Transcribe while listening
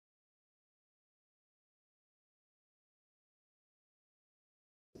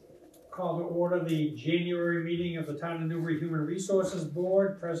Call to order the January meeting of the Town of Newbury Human Resources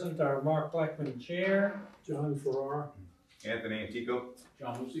Board. Present are Mark Blackman, Chair. John Farrar. Anthony Antico.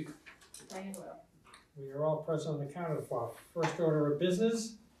 John Lucy. Diane Doyle. We are all present and accounted for. First order of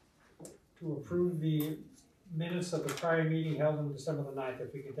business, to approve the minutes of the prior meeting held on December the 9th.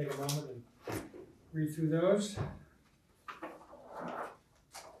 If we can take a moment and read through those.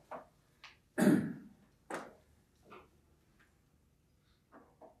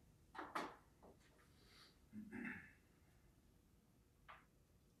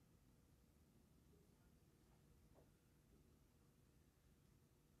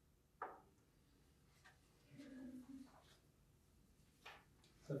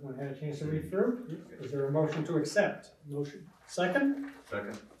 Has everyone had a chance to read through? Is there a motion to accept? Motion. Second?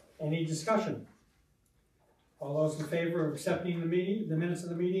 Second. Any discussion? All those in favor of accepting the minutes of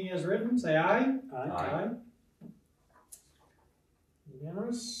the meeting as written, say aye. Aye.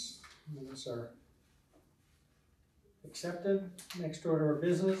 Unanimous. Minutes are accepted. Next order of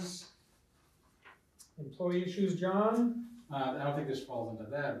business. Employee issues, John? I don't think this falls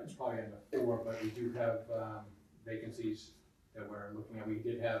into that, it's probably under 4, but we do have vacancies that we're looking at. We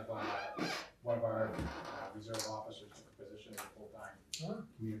did have one of our reserve officers took a position as a full-time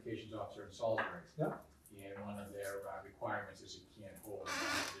communications officer in Salisbury. Yeah. And one of their requirements is you can't hold one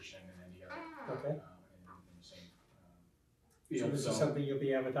position in any other Okay. in the same So field. this is something you'll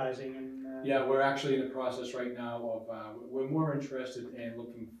be advertising and? Yeah, we're actually in the process right now of, we're more interested in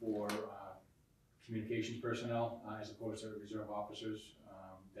looking for communications personnel as opposed to reserve officers.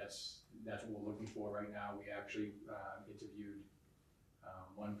 That's what we're looking for right now. We actually interviewed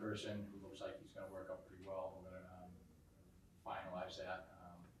one person who looks like he's gonna work out pretty well. We're gonna finalize that.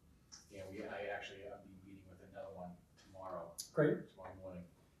 And I actually be meeting with another one tomorrow. Great. Tomorrow morning.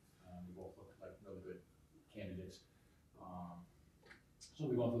 They both look like really good candidates. So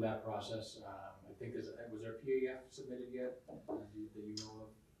we're going through that process. I think was there a PAF submitted yet that you know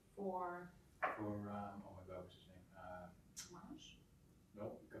of? For, oh my God, what's his name? Marsh?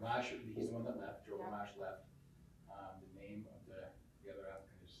 No, Gamache, he's the one that left, Joe Gamache left. The name of the other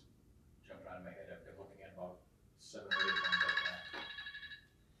applicant is jumping out of my head. I've been looking at about 7 or 8 of them,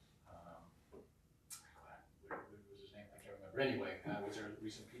 but what was his name? I can't remember. Anyway, was there a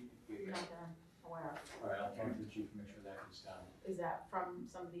recent PAF? Not that I'm aware of. All right, I'll talk to the chief and make sure that is done. Is that from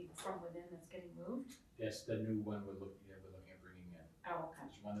somebody from within that's getting moved? That's the new one we're looking at bringing in. Oh, okay.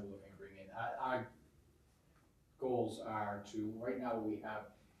 It's one that we're looking at bringing in. Our goals are to, right now what we have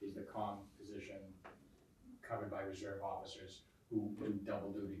is the comm position covered by reserve officers who do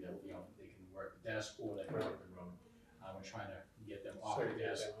double duty, that, you know, they can work the desk or they can work the road. We're trying to get them off the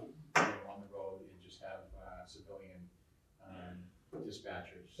desk, get them on the road, and just have civilian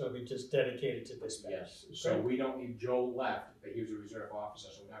dispatchers. So we just dedicated to dispatch. Yes, so we don't need, Joe left, but he was a reserve officer,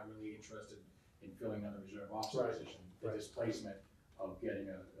 so we're not really interested in filling another reserve officer Right. position. The displacement of getting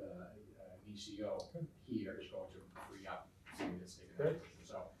an ECO here is going to free up somebody that's taking that position.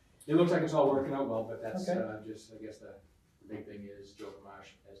 So it looks like it's all working out well, but that's just, I guess the big thing is Joe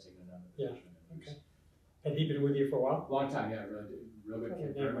Gamache has taken another position. Okay. Had he been with you for a while? Long time, yeah, real good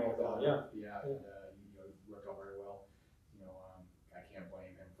kid. Yeah, Very well, yeah. yeah, and, you know, worked out very well. You know, I can't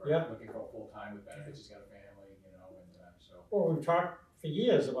blame him for Yeah. looking for full time with benefits. He's got a family, you know, and so. Well, we've talked for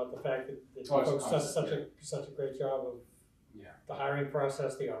years about the fact that the Oh, it's folks does constant, such a great job of Yeah. the hiring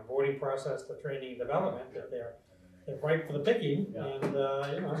process, the onboarding process, the training and development, that they're ripe for the picking, Yeah. and,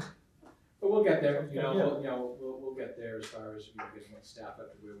 you know. But we'll get there, you know, Yeah. we'll get there as far as, you know, getting staff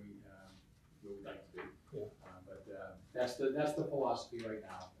up to where we'd like to be. Yeah. But that's the philosophy right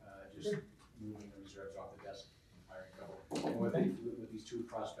now, just moving the reserves off the desk and hiring a couple. And with these 2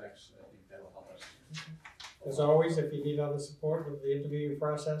 prospects, I think that'll help us. As always, if you need other support with the interviewing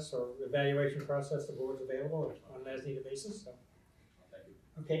process or evaluation process, the board's available on an as-needed basis, so. Thank you.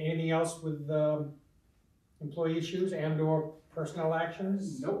 Okay, anything else with, employee issues and/or personnel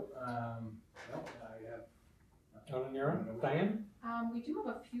actions? Nope, no, I have. John and Aaron? Diane? We do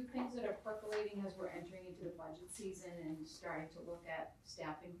have a few things that are percolating as we're entering into the budget season and starting to look at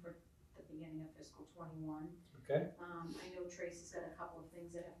staffing for the beginning of fiscal '21. Okay. I know Tracy's got a couple of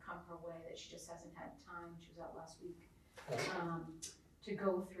things that have come her way that she just hasn't had time, she was out last week, to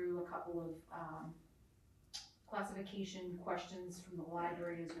go through a couple of classification questions from the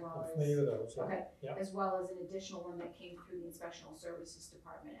library as well I'm as. familiar with those, yeah. Okay, Yeah. as well as an additional one that came through the inspectional services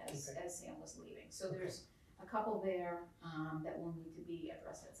department as Sam was leaving. So there's a couple there, that will need to be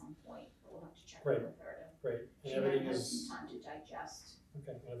addressed at some point, but we'll have to check in with her to. Great. She And might everything have is, some time to digest.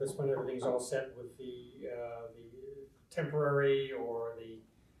 okay, at this point, everything's all set with the temporary or the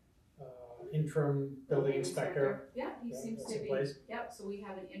interim building inspector. Yeah, he Yeah, seems that's to in be, place. yep, so we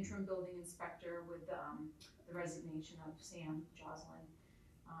have an interim building inspector with, the resignation of Sam Joslin.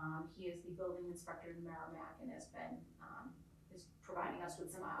 He is the building inspector in Merrimack and has been, is providing us with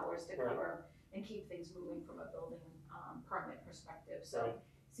some hours to Right. cover and keep things moving from a building, permit perspective, so Right.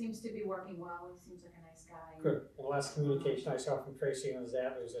 seems to be working well, he seems like a nice guy. Good. And the last communication I saw from Tracy on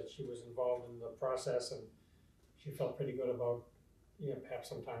that was that she was involved in the process and she felt pretty good about, perhaps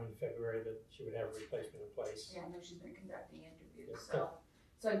sometime in February that she would have a replacement in place. Yeah, I know she's been conducting interviews, Yeah.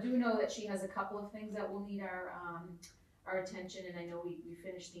 so I do know that she has a couple of things that will need our attention, and I know we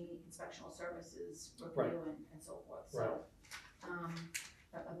finished the inspectional services Right. review and so forth, Right. so,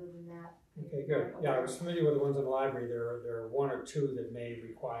 but other than that. Okay, good. Yeah, I was familiar with the ones in the library. There are one or two that may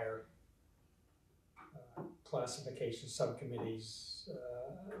require classification subcommittees,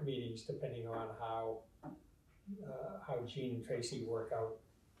 meetings, depending on how Jean and Tracy work out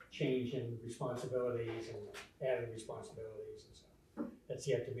change in responsibilities and added responsibilities and so. That's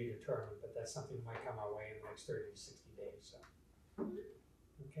yet to be determined, but that's something that might come our way in the next 30 to 60 days, so.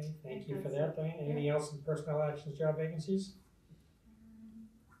 Okay, thank you for that, Diane. Anything else in personnel actions, job vacancies?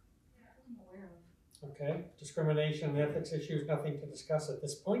 I'm aware of. Okay, discrimination and ethics issues, nothing to discuss at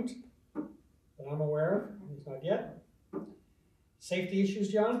this point that I'm aware of, at least not yet. Safety issues,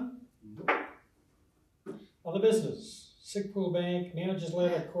 John? Other business, sick pool bank, manager's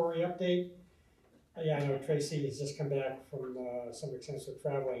letter, Corey update. Yeah, I know Tracy has just come back from some extensive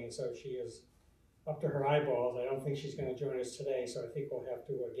traveling, and so she is up to her eyeballs. I don't think she's gonna join us today, so I think we'll have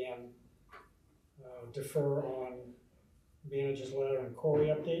to again defer on manager's letter and Corey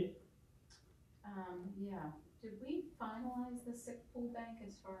update. Yeah, did we finalize the sick pool bank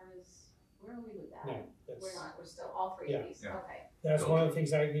as far as, where are we with that? No, that's. We're not, we're still, all three of these, Yeah. okay. That's one of the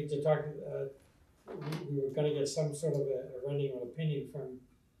things I need to talk, we were gonna get some sort of a rendering of opinion from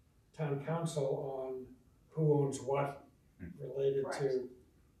town council on who owns what related to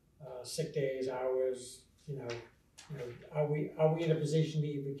sick days, hours, are we in a position to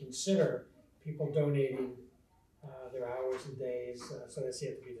even consider people donating their hours and days, so that's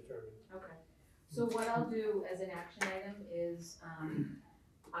yet to be determined. Okay, so what I'll do as an action item is,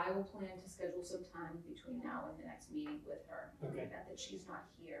 I will plan to schedule some time between now and the next meeting with her, in the Okay. event that she's not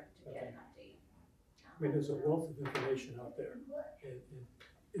here to get an update. I mean, there's a wealth of information out there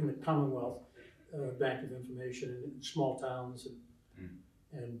in the Commonwealth, Bank of Information in small towns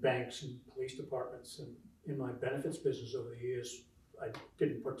and banks and police departments. And in my benefits business over the years, I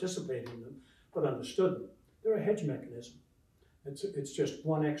didn't participate in them, but understood them. They're a hedge mechanism. It's just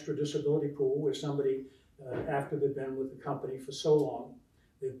one extra disability pool where somebody, after they've been with the company for so long,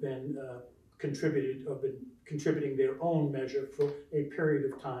 they've been contributing their own measure for a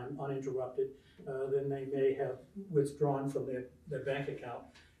period of time uninterrupted. Then they may have withdrawn from their bank account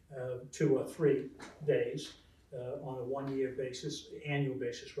 2 or 3 days on a 1-year basis, annual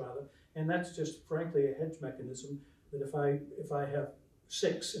basis rather. And that's just frankly a hedge mechanism that if I have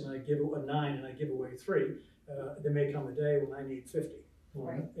 6 and I give a 9 and I give away 3, there may come a day when I need 50.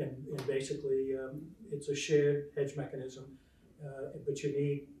 Right. And basically it's a shared hedge mechanism, but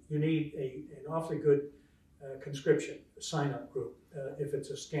you need an awfully good conscription, sign-up group. If it's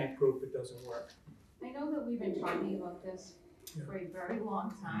a scant group, it doesn't work. I know that we've been talking about this Yeah. for a very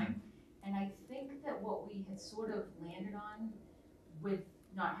long time, and I think that what we had sort of landed on with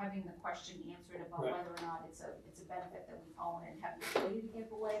not having the question answered about Right. whether or not it's a benefit that we own and have the ability to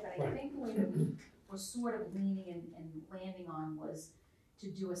give away, but I Right. think the way that we were sort of leaning and landing on was to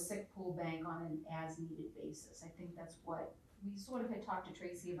do a sick pool bank on an as-needed basis. I think that's what we sort of had talked to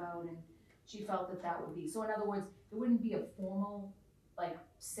Tracy about, and she felt that that would be, so in other words, it wouldn't be a formal, like,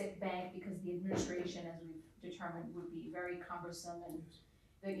 sick bank, because the administration, as we've determined, would be very cumbersome, and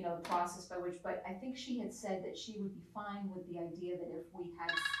the process by which, but I think she had said that she would be fine with the idea that if we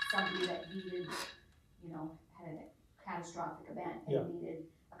had somebody that needed, had a catastrophic event Yeah. and needed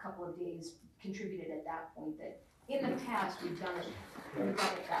a couple of days contributed at that point, that in the past, we've done it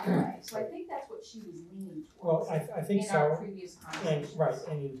that way. So I think that's what she was leaning Well, towards I think in our so, previous and, conversations. right,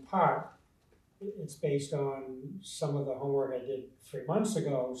 and in part, it's based on some of the homework I did 3 months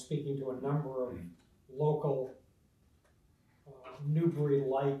ago, speaking to a number of local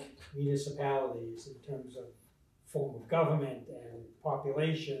Newbury-like municipalities in terms of form of government and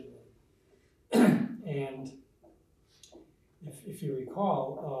population. And if you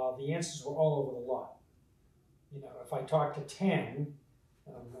recall, the answers were all over the lot. If I talk to 10,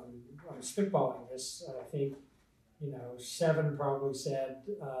 I'm spitballing this, I think, 7 probably said,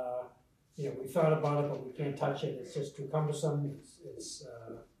 we thought about it, but we can't touch it, it's just too cumbersome, it's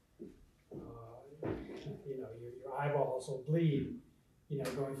your eyeballs will bleed,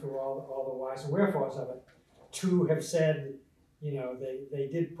 going through all the whys and wherefores of it. Two have said, they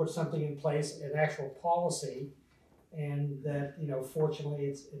did put something in place, an actual policy, and that, fortunately,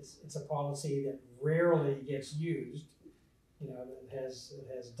 it's a policy that rarely gets used, that has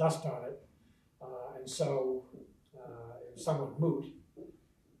dust on it, and so it was somewhat moot.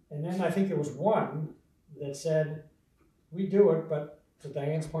 And then I think there was one that said, we do it, but to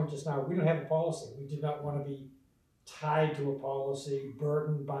Diane's point just now, we don't have a policy. We did not want to be tied to a policy,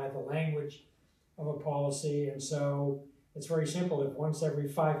 burdened by the language of a policy, and so it's very simple. If once every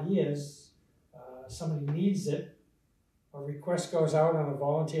 5 years somebody needs it, a request goes out on a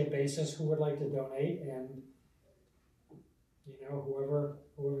volunteer basis, who would like to donate, and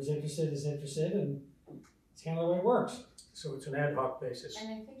whoever's interested is interested, and it's kind of the way it works. So it's an ad hoc basis. And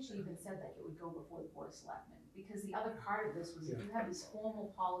I think she even said that it would go before the Board of Selectmen, because the other part of this was if you have this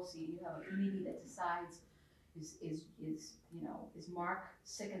formal policy, and you have a committee that decides, is Mark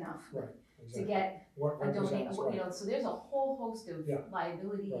sick enough Right, to exactly. get What a donate, represents, right. so there's a whole host of Yeah.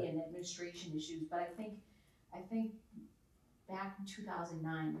 liability Right. and administration issues, but I think back in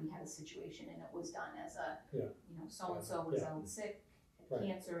 2009, we had a situation and it was done as a, Yeah. so-and-so was Yeah. out sick, had Right.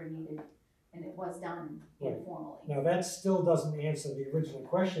 cancer and needed, and it was done Right. informally. Now, that still doesn't answer the original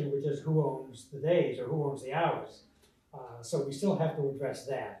question, which is who owns the days or who owns the hours? So we still have to address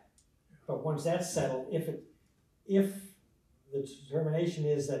that. But once that's settled, if the determination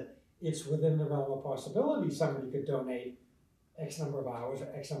is that it's within the realm of possibility, somebody could donate X number of hours or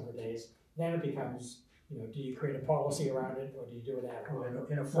X number of days, then it becomes, do you create a policy around it, or do you do it ad Well,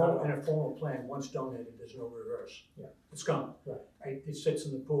 hoc? in a formal plan, once donated, there's no reverse. Yeah. It's gone. Right. It sits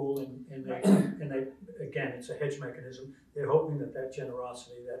in the pool and they, again, it's a hedge mechanism. They're hoping that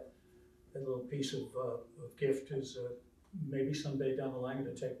generosity, that little piece of gift is, maybe someday down the line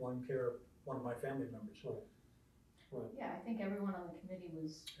to take care of one of my family members. Yeah, I think everyone on the committee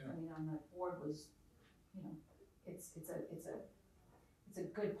was, Yeah. on the board was, it's a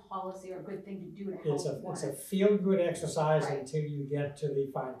good policy or a good thing to do to help. It's a feel-good exercise Right. until you get to the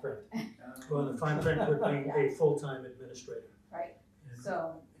fine print. Well, the fine print would be a full-time administrator. Right, And-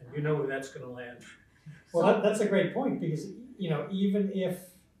 so, And you know where that's gonna land. Well, that's a great point, because, even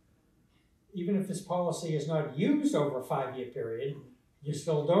if this policy is not used over a 5-year period, you're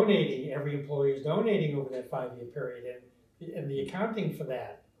still donating, every employee is donating over that 5-year period, and the accounting for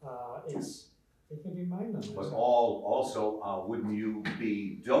that, it can be mind-numbing. But also, wouldn't you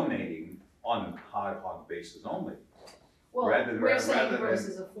be donating on an ad hoc basis only? well, Rather than- we're saying rather than-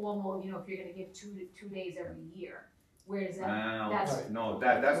 versus a formal, if you're gonna give two days every year, where does that, that's- No,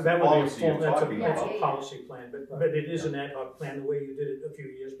 that's the That would be a policy you're full, that's talking a about. policy plan, but it is an ad hoc plan, the way you did it a few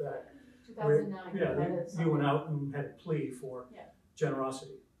years back. 2009. You went out and had a plea for Yeah.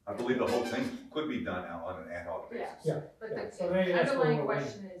 generosity. I believe the whole thing could be done on an ad hoc basis. Yeah. But Yeah, the so maybe that's where underlying we're going.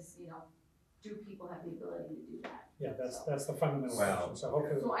 question is, do people have the ability to do that? Yeah, that's the fundamental Well- question, so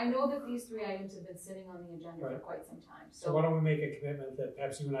hopefully, So I know that these 3 items have been sitting on the agenda for Right. quite some time, so why don't we make a commitment that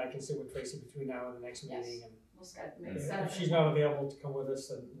perhaps you and I can sit with Tracy between now and the next Yes. meeting, and we'll set if she's not available to come with us,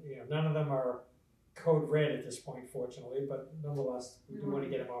 then, none of them are code red at this point, fortunately, but nonetheless, we do wanna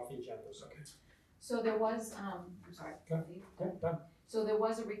get them off the agenda, so. So there was, I'm sorry. Okay. Yeah, done. So there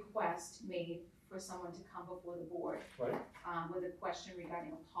was a request made for someone to come before the board. Right. With a question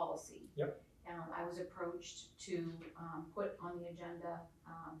regarding a policy. Yep. I was approached to, put on the agenda,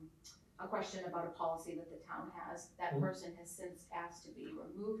 a question about a policy that the town has. That Mhm. person has since asked to be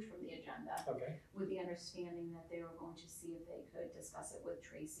removed from the agenda Okay, with the understanding that they were going to see if they could discuss it with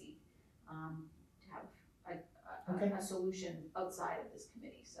Tracy, to have Okay. a solution outside of this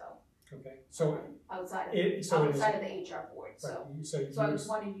committee, so. okay, so Outside of, so it is, outside of the HR board, so. right, so So I you, just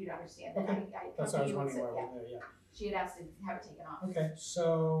wanted you to understand that. Okay. I that's what I was you and wondering said, why yeah, we're there, yeah. she had asked to have it taken off. Okay,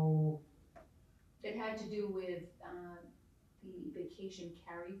 so, It had to do with, the vacation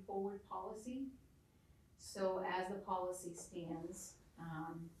carry forward policy. So as the policy stands,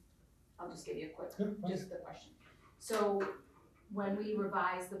 I'll just give you a quick, yeah, fine. just the question. So when we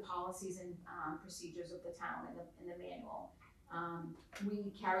revise the policies and, procedures of the town in the manual,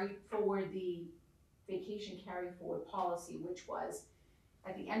 we carried forward the vacation carry forward policy, which was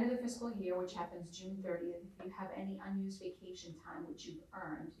at the end of the fiscal year, which happens June 30th, if you have any unused vacation time which you've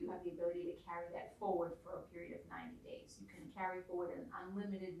earned, you have the ability to carry that forward for a period of 90 days. You can carry forward an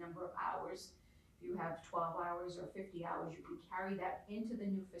unlimited number of hours. If you have 12 hours or 50 hours, you can carry that into the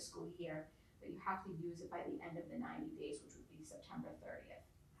new fiscal year, but you have to use it by the end of the 90 days, which would be September 30th.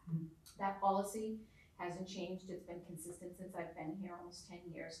 That policy hasn't changed. It's been consistent since I've been here, almost 10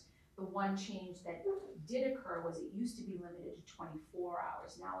 years. The one change that did occur was it used to be limited to 24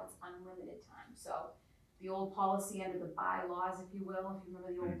 hours. Now it's unlimited time. So the old policy under the bylaws, if you will, if you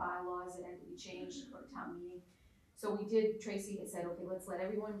remember the old bylaws that had to be changed for a town meeting. So we did, Tracy had said, okay, let's let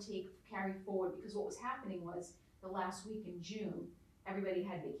everyone carry forward, because what was happening was the last week in June, everybody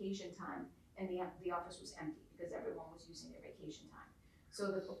had vacation time and the office was empty because everyone was using their vacation time.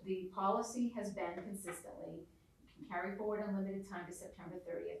 So the policy has been consistently, you can carry forward unlimited time to September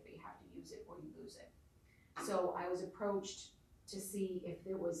 30th, but you have to use it or you lose it. So I was approached to see if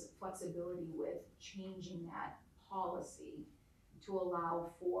there was flexibility with changing that policy to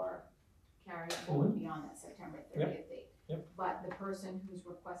allow for carrying forward beyond that September 30th date. Yep. But the person who's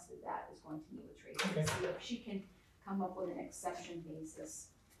requested that is going to meet with Tracy Okay. to see if she can come up with an exception basis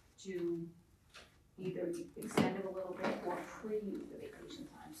to either extend it a little bit or pre-use the vacation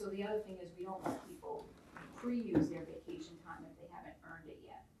time. So the other thing is, we don't want people pre-use their vacation time if they haven't earned it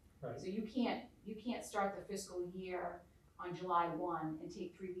yet. Right. So you can't start the fiscal year on July 1 and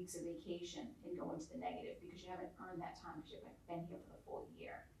take 3 weeks of vacation and go into the negative because you haven't earned that time because you haven't been here for the full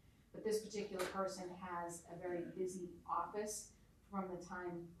year. But this particular person has a very busy office from the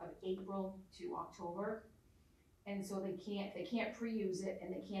time of April to October. And so they can't pre-use it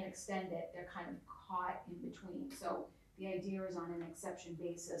and they can't extend it. They're kind of caught in between. So the idea is on an exception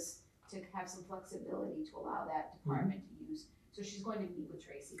basis to have some flexibility to allow that department to use. So she's going to meet with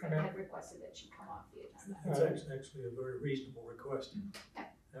Tracy, but Okay. had requested that she come off the agenda. That's actually a very reasonable request.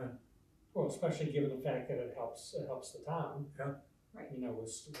 Well, especially given the fact that it helps the town. Yeah. Right. You know, with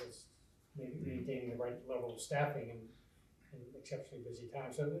maybe maintaining the right level of staffing in exceptionally busy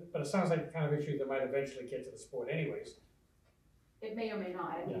times. So, but it sounds like the kind of issue that might eventually get to the sport anyways. It may or may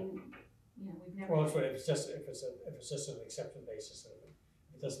not. I Yeah. mean, you know, we've never. Well, that's what, if it's just an exception basis,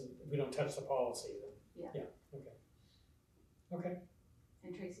 if we don't touch the policy, then. Yeah. Okay. Okay,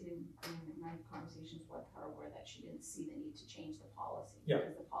 And Tracy didn't, my conversations with her were that she didn't see the need to change the policy. Yeah.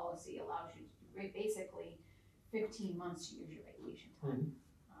 Because the policy allows you to, basically 15 months to use your vacation time.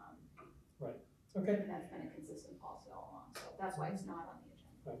 okay, And that's been a consistent policy all along, so that's why it's not on the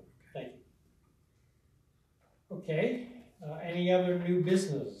agenda. thank you. Okay, any other new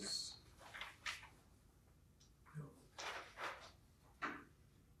business?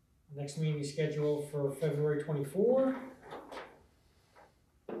 Next meeting is scheduled for February 24.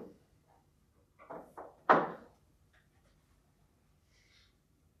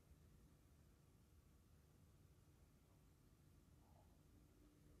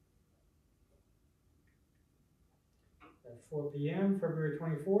 At 4 p.m., February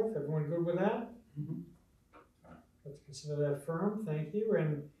 24th, everyone good with that? Mhm. Let's consider that firm, thank you,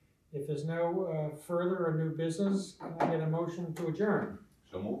 and if there's no further or new business, can I get a motion to adjourn?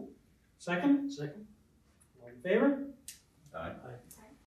 So move. Second? Second? All in favor? Aye.